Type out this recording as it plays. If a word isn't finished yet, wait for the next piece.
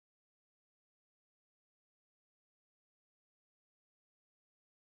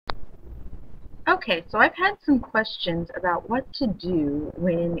Okay, so I've had some questions about what to do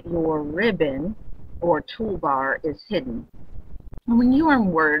when your ribbon or toolbar is hidden. When you are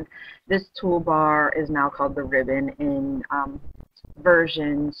in Word, this toolbar is now called the ribbon in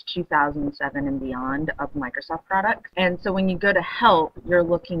versions 2007 and beyond of Microsoft products. And so when you go to Help, you're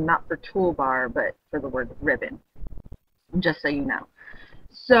looking not for toolbar, but for the word ribbon, just so you know.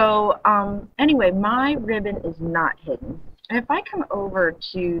 So anyway, my ribbon is not hidden. And if I come over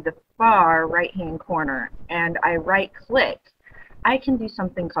to the far right-hand corner and I right-click, I can do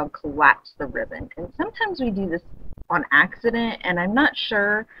something called collapse the ribbon. And sometimes we do this on accident, and I'm not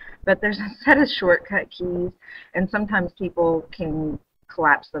sure, but there's a set of shortcut keys, and sometimes people can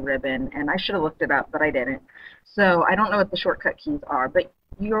collapse the ribbon, and I should have looked it up, but I didn't. So I don't know what the shortcut keys are, but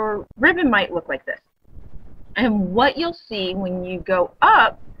your ribbon might look like this. And what you'll see when you go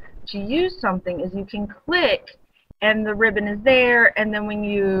up to use something is you can click and the ribbon is there, and then when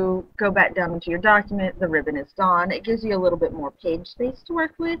you go back down into your document, the ribbon is gone. It gives you a little bit more page space to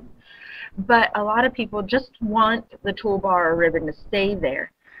work with, but a lot of people just want the toolbar or ribbon to stay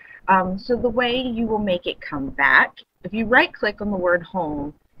there. So the way you will make it come back, if you right click on the word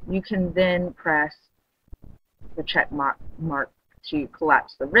home, you can then press the check mark to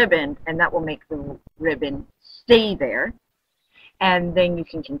collapse the ribbon, and that will make the ribbon stay there, and then you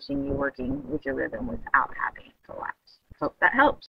can continue working with your ribbon without having it collapse. Hope that helps.